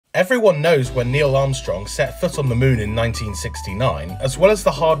Everyone knows when Neil Armstrong set foot on the moon in 1969, as well as the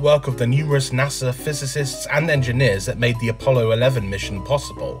hard work of the numerous NASA physicists and engineers that made the Apollo 11 mission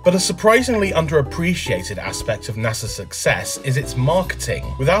possible. But a surprisingly underappreciated aspect of NASA's success is its marketing.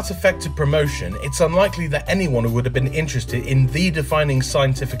 Without effective promotion, it's unlikely that anyone would have been interested in the defining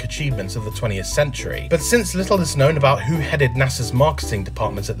scientific achievements of the 20th century. But since little is known about who headed NASA's marketing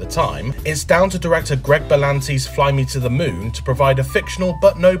department at the time, it's down to director Greg Berlanti's Fly Me to the Moon to provide a fictional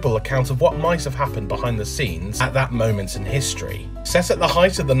but noble account of what might have happened behind the scenes at that moment in history. Set at the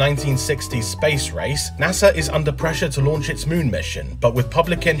height of the 1960s space race, NASA is under pressure to launch its moon mission, but with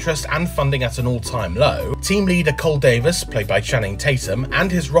public interest and funding at an all-time low, team leader Cole Davis, played by Channing Tatum,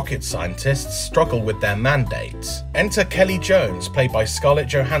 and his rocket scientists struggle with their mandate. Enter Kelly Jones, played by Scarlett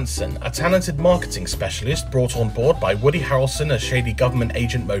Johansson, a talented marketing specialist brought on board by Woody Harrelson as shady government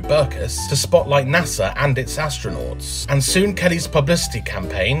agent Mo Burkus to spotlight NASA and its astronauts. And soon Kelly's publicity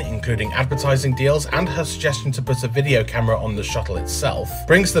campaign, including advertising deals and her suggestion to put a video camera on the shuttle itself,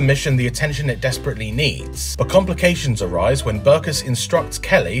 brings the mission the attention it desperately needs. But complications arise when Burkus instructs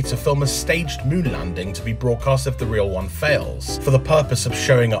Kelly to film a staged moon landing to be broadcast if the real one fails, for the purpose of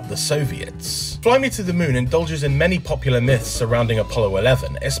showing up the Soviets. Fly Me to the Moon indulges in many popular myths surrounding Apollo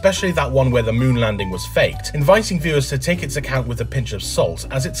 11, especially that one where the moon landing was faked, inviting viewers to take its account with a pinch of salt,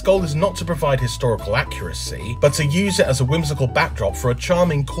 as its goal is not to provide historical accuracy, but to use it as a whimsical backdrop for a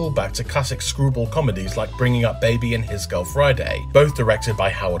charming callback to classic screwball comedies like Bringing Up Baby and His Girl Friday, both directed by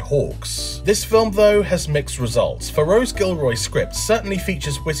Howard Hawks. This film, though, has mixed results, for Rose Gilroy's script certainly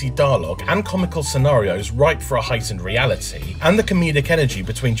features witty dialogue and comical scenarios ripe for a heightened reality, and the comedic energy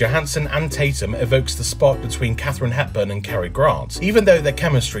between Johansson and Tatum evokes the spark between Katharine Hepburn and Cary Grant, even though their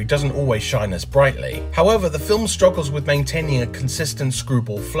chemistry doesn't always shine as brightly. However, the film struggles with maintaining a consistent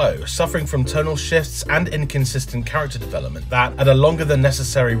screwball flow, suffering from tonal shifts and inconsistent character development that, at a longer than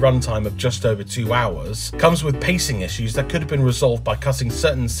necessary runtime of just over 2 hours, comes with pacing issues that could have been resolved by cutting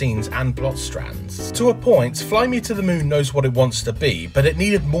certain scenes and plot strands. To a point, Fly Me to the Moon knows what it wants to be, but it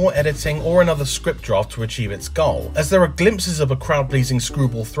needed more editing or another script draft to achieve its goal, as there are glimpses of a crowd-pleasing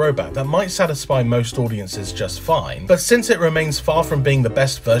screwball throwback that might satisfy most audiences just fine, but since it remains far from being the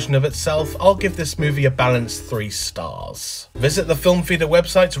best version of itself, I'll give this movie a balanced 3 stars. Visit the Film Feeder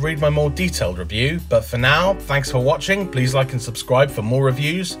website to read my more detailed review, but for now, thanks for watching, please like and subscribe for more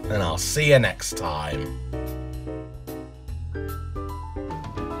reviews, and I'll see you next time.